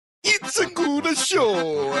It's a good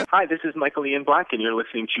show. Hi, this is Michael Ian Black, and you're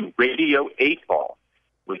listening to Radio 8 Ball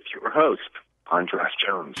with your host, Andras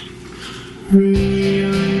Jones. Radio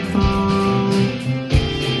 8 Ball,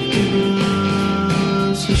 give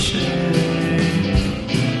us a shake.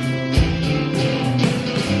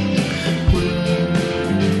 We're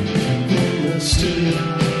in the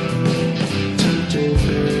studio.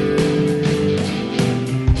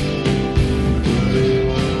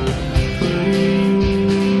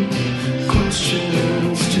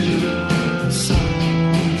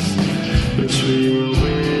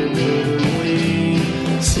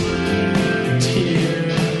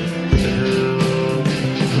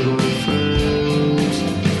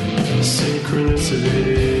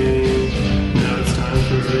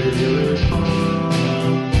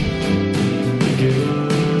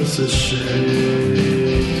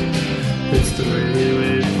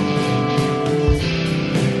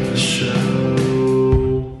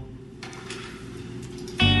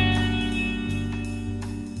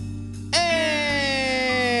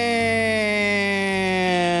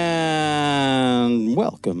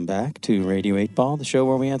 Welcome back to Radio 8 Ball, the show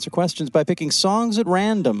where we answer questions by picking songs at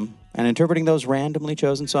random and interpreting those randomly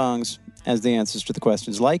chosen songs as the answers to the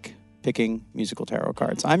questions, like picking musical tarot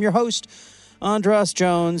cards. I'm your host, Andras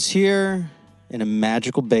Jones, here in a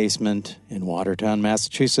magical basement in Watertown,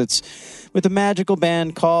 Massachusetts, with a magical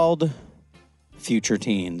band called Future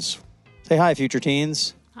Teens. Say hi, Future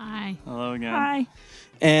Teens. Hi. Hello again. Hi.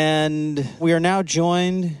 And we are now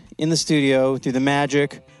joined in the studio through the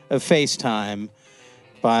magic of FaceTime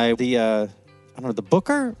by the, the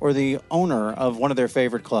booker or the owner of one of their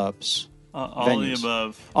favorite clubs. All of the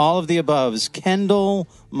above. All of the aboves. Kendall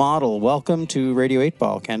Model. Welcome to Radio 8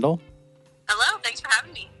 Ball, Kendall. Hello, thanks for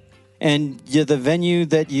having me. And the venue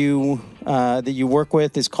that you work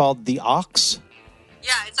with is called The Ox?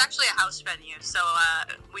 Yeah, it's actually a house venue, so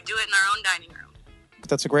we do it in our own dining room.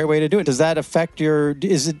 That's a great way to do it. Does that affect your...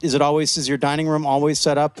 Is your dining room always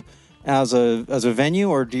set up as a venue,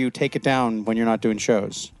 or do you take it down when you're not doing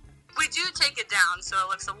shows? We do take it down, so it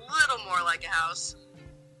looks a little more like a house.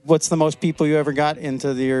 What's the most people you ever got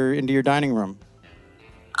into your dining room?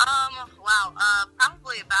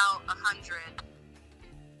 Probably about 100.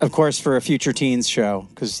 Of course, for a Future Teens show,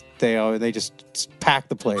 because they just pack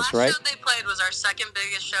the place, The last right? show they played was our second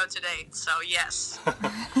biggest show to date, so yes.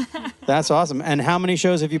 That's awesome. And how many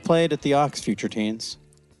shows have you played at the Ox, Future Teens?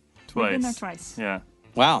 Twice. We've been there twice. Yeah.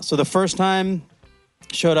 Wow. So the first time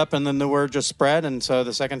showed up and then the word just spread, and so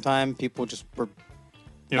the second time people just were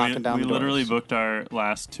knocking down the doors. We literally booked our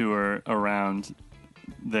last tour around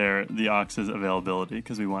the Ox's availability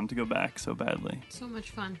because we wanted to go back so badly. So much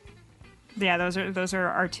fun. Yeah, those are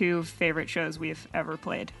our two favorite shows we've ever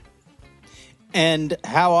played. And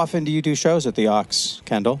how often do you do shows at the Ox,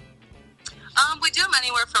 Kendall? We do them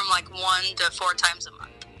anywhere from 1 to 4 times a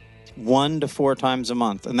month. 1 to 4 times a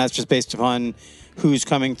month. And that's just based upon who's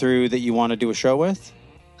coming through that you want to do a show with?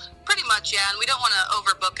 Pretty much, yeah. And we don't want to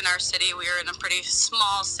overbook in our city. We're in a pretty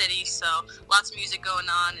small city, so lots of music going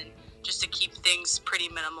on. And just to keep things pretty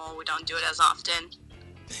minimal, we don't do it as often.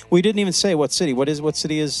 We didn't even say what city. What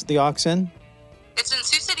city is the Ox in? It's in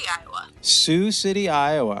Sioux City, Iowa. Sioux City,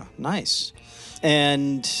 Iowa. Nice.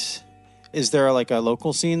 And is there a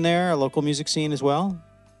local scene there, a local music scene as well?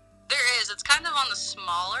 There is. It's kind of on the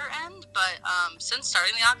smaller end, but since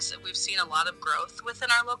starting the Ox, we've seen a lot of growth within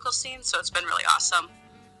our local scene, so it's been really awesome.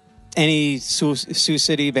 Any Sioux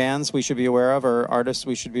City bands we should be aware of or artists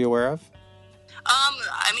we should be aware of?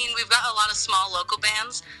 We've got a lot of small local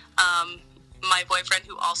bands. My boyfriend,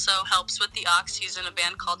 who also helps with the Ox, he's in a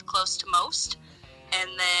band called Close to Most. And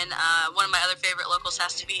then one of my other favorite locals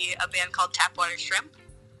has to be a band called Tapwater Shrimp.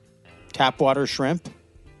 Tapwater Shrimp?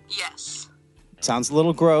 Yes. Sounds a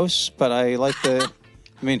little gross, but I like the...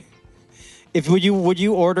 would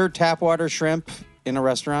you order Tapwater Shrimp in a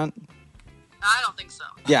restaurant? I don't think so.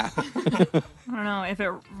 Yeah. I don't know if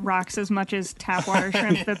it rocks as much as Tapwater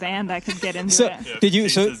Shrimp, the band. I could get into So, it. Yeah, did you?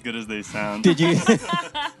 tastes So as good as they sound. did you?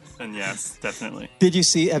 And yes, definitely. Did you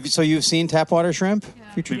see? So you've seen Tapwater Shrimp?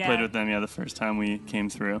 We Yeah. played with them, the first time we came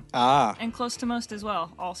through. Ah, And Close to Most as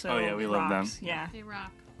well. Also, Oh, yeah, we love rocks. them. Yeah. They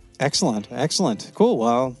rock. excellent, cool.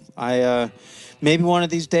 Well, I maybe one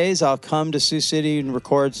of these days I'll come to Sioux City and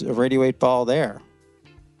record a Radio 8 Ball there.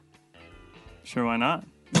 Sure, why not?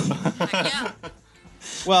 Yeah.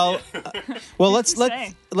 Well, let's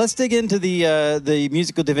say. dig into the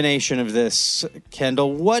musical divination of this,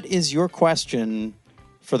 Kendall. What is your question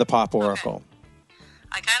for the Pop Oracle?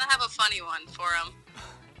 I kind of have a funny one for him.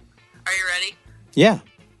 Are you ready? Yeah.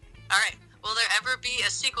 All right. will there ever be a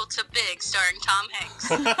sequel to Big starring Tom Hanks?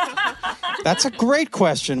 That's a great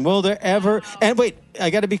question. Will there ever... And wait, I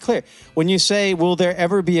got to be clear. When you say, will there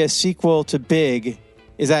ever be a sequel to Big,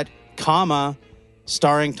 is that comma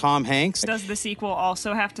starring Tom Hanks? Does the sequel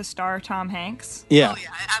also have to star Tom Hanks? Yeah. Oh, yeah,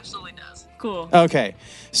 it absolutely does. Cool. Okay.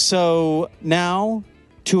 So now,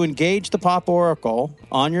 to engage the Pop Oracle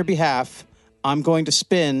on your behalf, I'm going to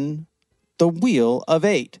spin the Wheel of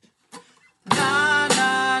 8. Na,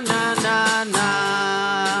 na, na, na,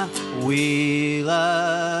 na. Wheel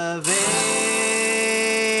of 8.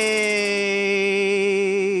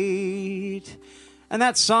 And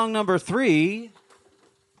that's song number 3,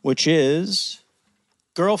 which is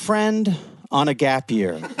Girlfriend on a Gap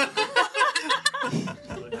Year. Okay,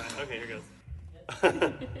 here goes.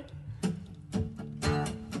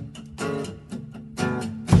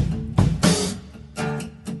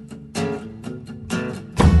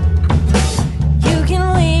 You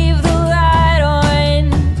can leave the light on,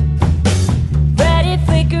 let it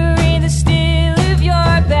flicker in the still of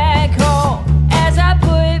your back home. As I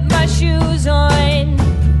put my shoes on,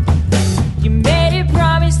 you made a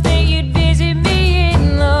promise that you'd visit me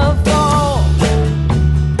in the fall.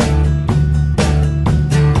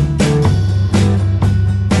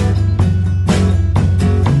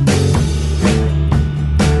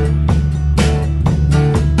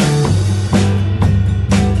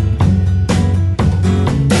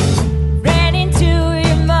 Ran into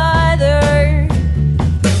your mother.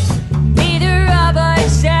 Neither of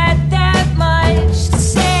us had that much to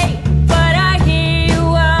say, but I hear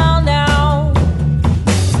you well now.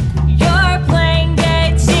 You're playing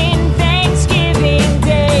dates in Thanksgiving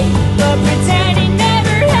Day, but pretend it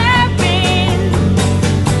never happened.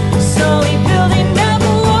 Slowly building up a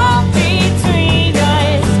wall between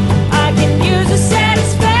us. I can use the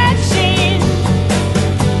satisfaction.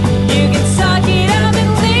 You can suck it up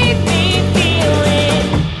and leave me feeling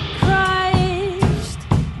crushed.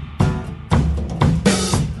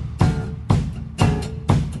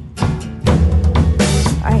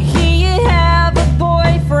 I hear you have a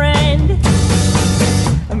boyfriend.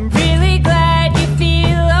 I'm really glad you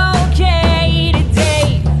feel okay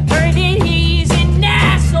today. Heard that he's an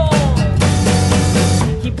asshole.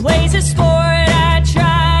 He plays a sport. I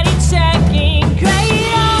tried in second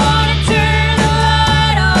grade. I wanna turn the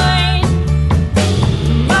light on.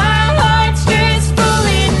 My heart's just full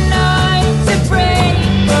enough to break,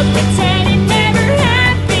 but pretend it never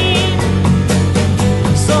happened.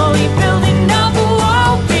 Slowly building up a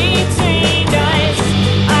wall between us.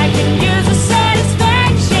 I can use the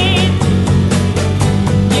satisfaction.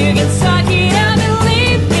 You can suck it up and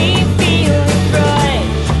leave me feeling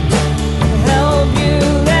crushed. Help you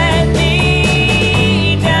let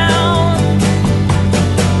me down.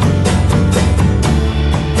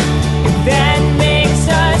 If that makes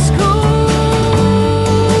us cool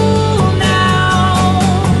now.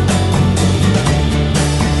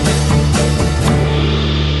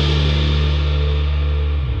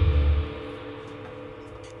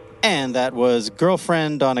 And that was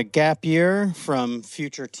Girlfriend on a Gap Year from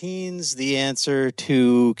Future Teens. The answer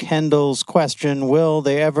to Kendall's question, will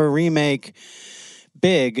they ever remake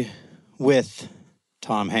Big with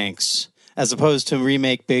Tom Hanks, as opposed to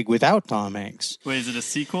remake Big without Tom Hanks? Wait, is it a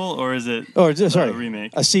sequel or is it Sorry, a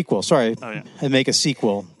remake? a sequel. Sorry, Oh, yeah. I'd make a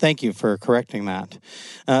sequel. Thank you for correcting that.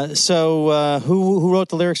 So who wrote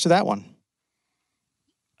the lyrics to that one?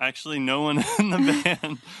 Actually, no one in the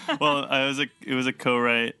band. Well, it was a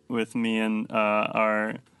co-write with me and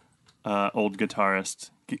our old guitarist,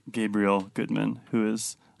 Gabriel Goodman, who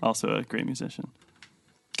is also a great musician.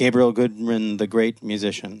 Gabriel Goodman, the great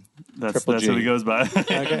musician. That's Triple G. who he goes by.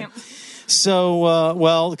 Okay. So,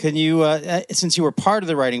 well, can you, since you were part of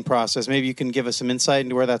the writing process, maybe you can give us some insight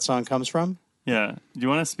into where that song comes from? Yeah. Do you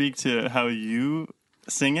want to speak to how you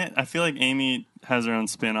sing it? I feel like Amy has her own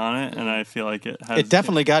spin on it, and I feel like it has... It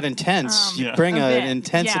definitely got intense. You Yeah. bring A an bit.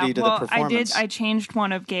 intensity Yeah, to well, the performance. I changed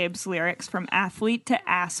one of Gabe's lyrics from athlete to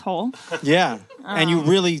asshole. Yeah. And you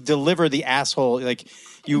really deliver the asshole. Like,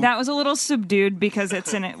 you... That was a little subdued because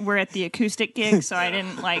we're at the acoustic gig, so I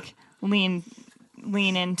didn't lean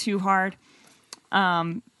in too hard. I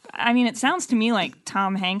mean, it sounds to me like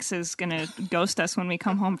Tom Hanks is gonna ghost us when we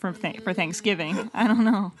come home for Thanksgiving. I don't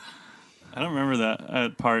know. I don't remember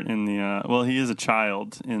that part in the... well, he is a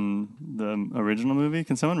child in the original movie.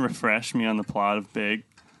 Can someone refresh me on the plot of Big?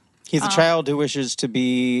 He's a child who wishes to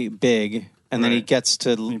be big, and then he Right. gets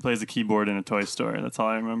to... He plays the keyboard in a toy store. That's all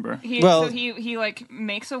I remember. He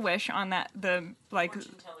makes a wish on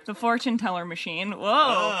the fortune teller machine. Whoa.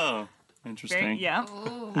 Oh, interesting. Very,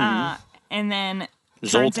 yeah. And then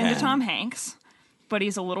turns Zoltan. into Tom Hanks, but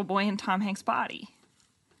he's a little boy in Tom Hanks' body.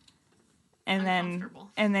 And then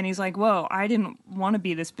Uncomfortable. he's like, "Whoa, I didn't want to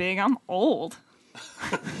be this big. I'm old."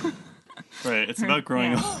 Right. It's about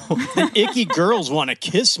growing Yeah. old. Icky girls want to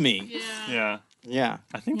kiss me. Yeah. Yeah. Yeah.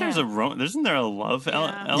 I think Yeah. isn't there a love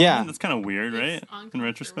element? Yeah. That's kind of weird, right? In uncomfortable.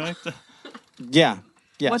 retrospect. Yeah.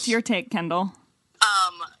 Yes. What's your take, Kendall?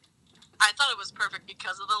 I thought it was perfect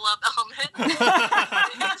because of the love element.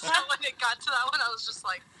 So when it got to that one, I was just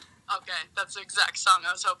like, okay, that's the exact song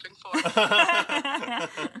I was hoping for.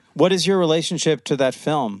 What is your relationship to that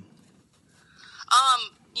film?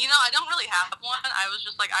 I don't really have one. I was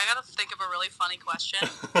just like, I gotta think of a really funny question,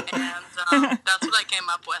 and that's what I came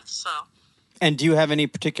up with. So. And do you have any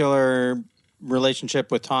particular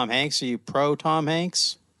relationship with Tom Hanks? Are you pro Tom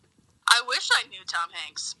Hanks? I wish I knew Tom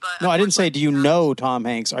Hanks, but No, I didn't say, do you unfortunately know Tom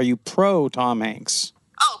Hanks? Are you pro Tom Hanks?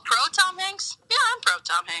 Oh, pro Tom Hanks? Yeah, I'm pro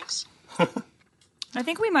Tom Hanks. I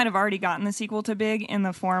think we might have already gotten the sequel to Big in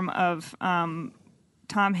the form of Tom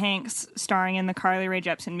Hanks starring in the Carly Rae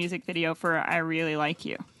Jepsen music video for "I Really Like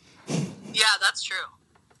You." Yeah, that's true.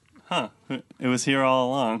 Huh. It was here all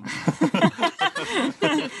along.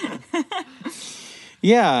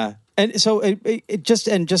 Yeah. And so for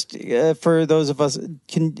those of us,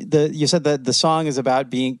 you said that the song is about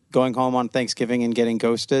going home on Thanksgiving and getting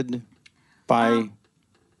ghosted by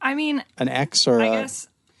I mean, an ex or I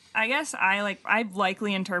guess I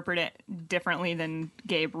likely interpret it differently than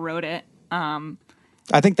Gabe wrote it.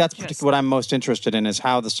 I think that's what I'm most interested in is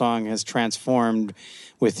how the song has transformed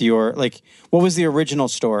with your, like, what was the original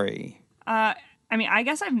story? I mean, I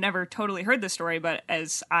guess I've never totally heard the story, but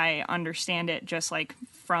as I understand it, just like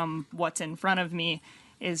from what's in front of me,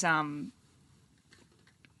 is someone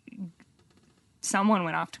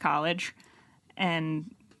went off to college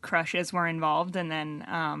and crushes were involved, and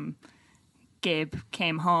then Gabe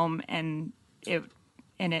came home and it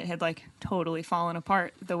had like totally fallen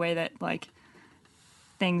apart the way that like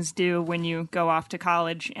things do when you go off to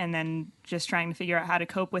college, and then just trying to figure out how to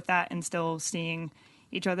cope with that and still seeing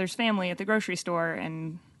each other's family at the grocery store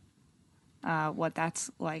and what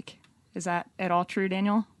that's like. Is that at all true,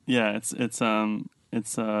 Daniel? Yeah, it's long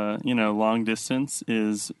distance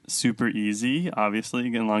is super easy. Obviously,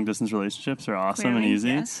 again, long distance relationships are awesome Clearly, and easy.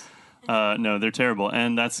 yes. No, they're terrible,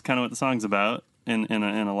 and that's kind of what the song's about in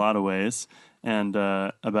a lot of ways, and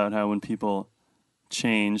about how when people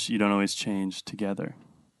change, you don't always change together.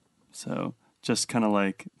 So just kind of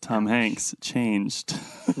like Tom Hanks changed,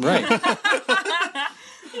 Right.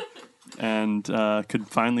 and could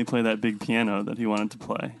finally play that big piano that he wanted to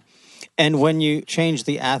play. And when you changed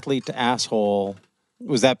the athlete to asshole,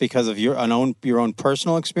 was that because of your own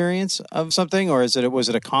personal experience of something, or was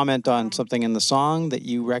it a comment on something in the song that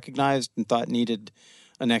you recognized and thought needed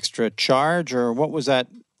an extra charge, or what was that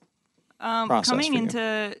process Coming for you?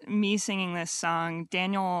 into me singing this song,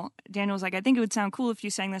 Daniel was like, I think it would sound cool if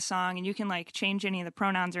you sang this song and you can like change any of the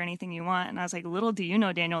pronouns or anything you want. And I was like, little do you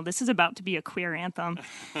know, Daniel, this is about to be a queer anthem.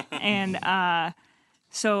 And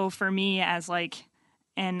so for me as like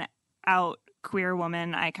an out queer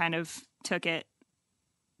woman, I kind of took it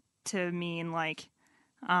to mean like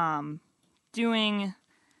doing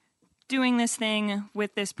this thing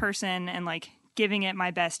with this person and like giving it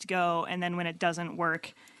my best go, and then when it doesn't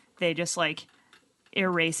work, they just like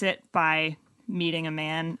erase it by meeting a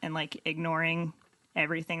man and like ignoring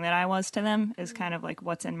everything that I was to them is kind of like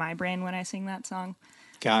what's in my brain when I sing that song.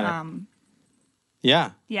 Got it.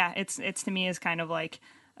 Yeah. Yeah, it's to me is kind of like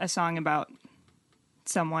a song about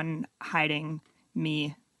someone hiding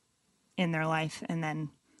me in their life and then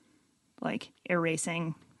like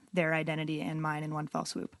erasing their identity and mine in one fell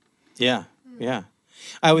swoop. Yeah. Yeah.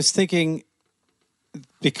 I was thinking,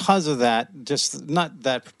 because of that, just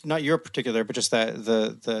not your particular, but just that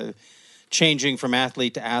the changing from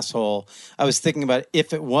athlete to asshole. I was thinking about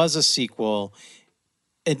if it was a sequel,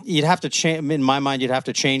 you'd have to change. In my mind, you'd have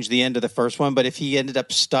to change the end of the first one. But if he ended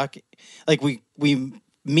up stuck, like we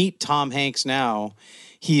meet Tom Hanks now,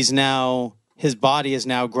 his body is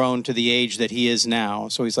now grown to the age that he is now.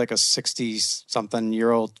 So he's like a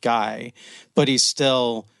 60-something-year-old guy, but he's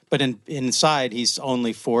still, inside he's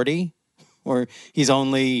only 40. Or he's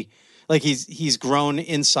only like he's grown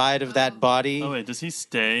inside of that body. Oh wait, does he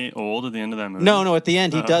stay old at the end of that movie? No. At the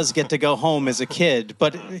end, he does get to go home as a kid.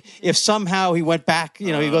 But if somehow he went back,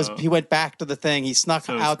 he went back to the thing. He snuck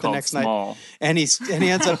So it's out the called next Small. night, and he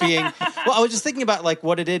ends up being. Well, I was just thinking about like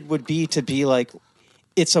what it would be to be like.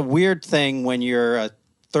 It's a weird thing when you're a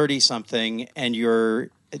 30-something and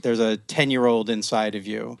there's a 10-year-old inside of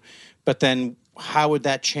you, but then how would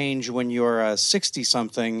that change when you're a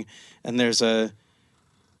 60-something and there's a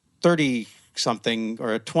 30 something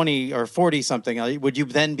or a 20 or 40 something, would you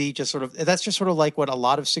then be just sort of, that's just sort of like what a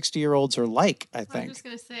lot of 60-year-olds are like, I I think. was just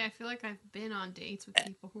going to say, I feel like I've been on dates with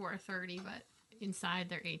people who are 30, but inside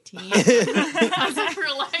they're 18. How's it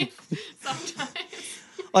for life sometimes?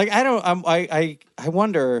 Like, I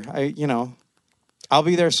wonder, I'll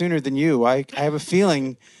be there sooner than you. I have a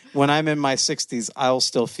feeling when I'm in my 60s, I'll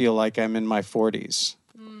still feel like I'm in my 40s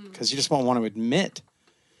because you just won't want to admit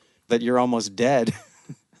that you're almost dead.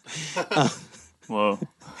 Whoa.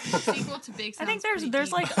 Sequel to Big I think sounds there's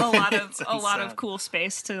pretty like a lot of sad. cool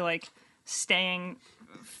space to like staying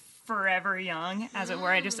forever young, as it were.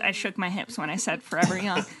 I shook my hips when I said forever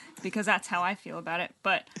young because that's how I feel about it.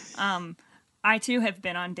 But I too have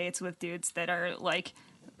been on dates with dudes that are like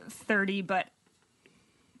 30, but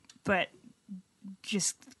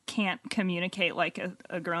just can't communicate like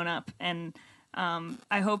a grown up. And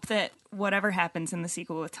I hope that whatever happens in the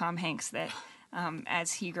sequel with Tom Hanks, that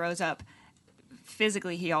as he grows up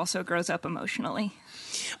physically, he also grows up emotionally.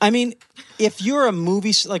 I mean, if you're a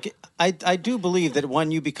movie, like I do believe that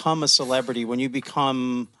when you become a celebrity, when you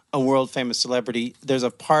become a world famous celebrity, there's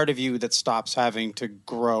a part of you that stops having to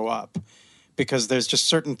grow up because there's just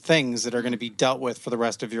certain things that are going to be dealt with for the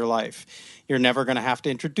rest of your life. You're never going to have to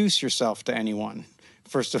introduce yourself to anyone.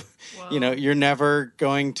 You're never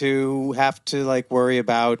going to have to like worry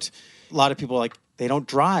about, a lot of people like, they don't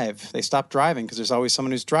drive. They stop driving because there's always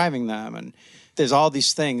someone who's driving them. And there's all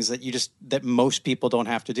these things that most people don't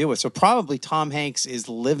have to deal with. So probably Tom Hanks is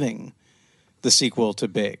living the sequel to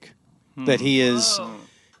Big. That he is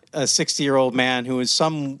a 60-year-old man who is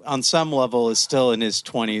on some level is still in his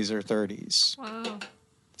 20s or 30s. Whoa.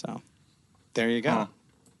 So there you go.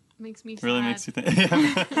 Makes me sad. Really makes you think.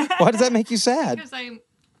 Why does that make you sad? Because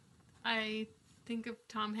I think of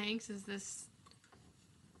Tom Hanks as this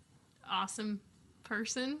awesome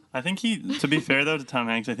person. I think to be fair though to Tom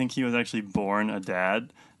Hanks, I think he was actually born a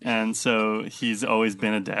dad, and so he's always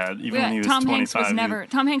been a dad, even when he was 25.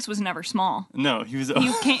 Tom Hanks was never small. No, he was.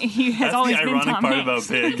 He has That's always the been ironic Tom part Hanks. about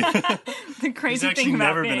Big. The crazy He's actually thing about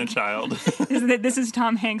never Big been a child. is that this is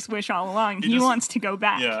Tom Hanks' wish all along. He wants to go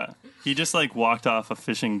back. Yeah, he just like walked off a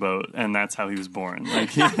fishing boat, and that's how he was born.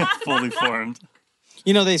 Like he fully formed.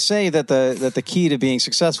 They say that the key to being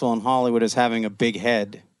successful in Hollywood is having a big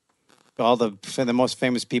head. All the most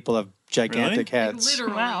famous people have gigantic heads.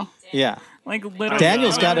 Literally. Wow. Yeah. Like literally.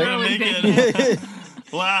 Daniel's got it. Really Naked.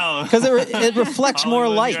 Wow. Because it reflects more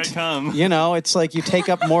Hollywood, light. here I come. It's like you take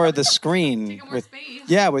up more of the screen Take up more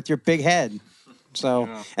space. with your big head. So,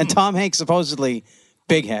 and Tom Hanks supposedly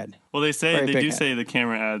big head. Well, they Very big head. say the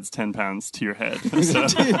camera adds 10 pounds to your head. So.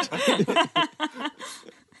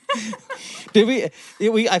 Did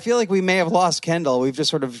we? I feel like we may have lost Kendall. We've just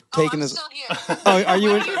sort of taken I'm this. still here. Oh, are you?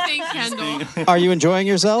 What do you think, Kendall? Are you enjoying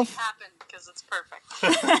yourself? Happened because it's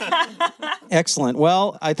perfect. Excellent.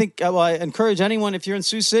 Well, I think I encourage anyone, if you're in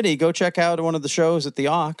Sioux City, go check out one of the shows at the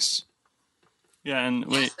Ox. Yeah, and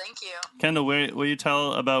wait, Yes, thank you. Kendall, will you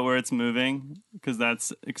tell about where it's moving? Because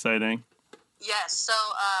that's exciting. Yes, so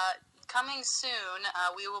coming soon,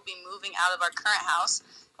 we will be moving out of our current house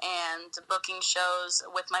and booking shows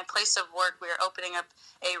with my place of work. We are opening up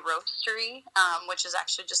a roastery, which is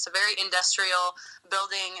actually just a very industrial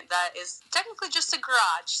building that is technically just a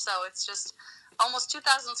garage. So it's just almost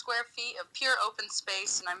 2,000 square feet of pure open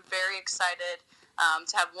space, and I'm very excited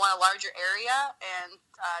to have, one, a larger area, and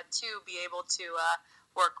two, be able to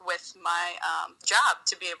work with my job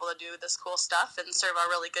to be able to do this cool stuff and serve our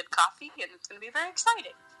really good coffee, and it's going to be very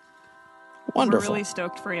exciting. Wonderful. We're really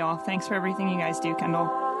stoked for y'all. Thanks for everything you guys do, Kendall.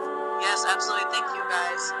 Yes, absolutely. Thank you,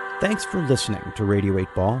 guys. Thanks for listening to Radio 8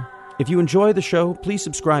 Ball. If you enjoy the show, please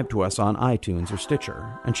subscribe to us on iTunes or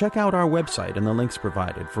Stitcher, and check out our website and the links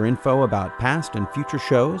provided for info about past and future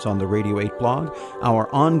shows on the Radio 8 blog,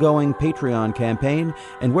 our ongoing Patreon campaign,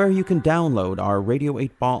 and where you can download our Radio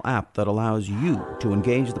 8 Ball app that allows you to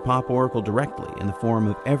engage the Pop Oracle directly in the form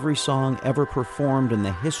of every song ever performed in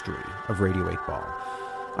the history of Radio 8 Ball.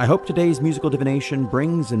 I hope today's musical divination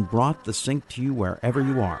brings and brought the sync to you wherever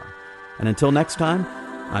you are. And until next time,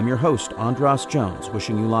 I'm your host, Andras Jones,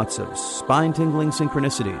 wishing you lots of spine-tingling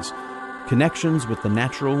synchronicities, connections with the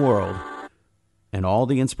natural world, and all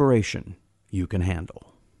the inspiration you can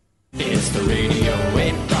handle. It's the Radio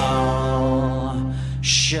 8 Ball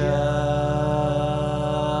Show.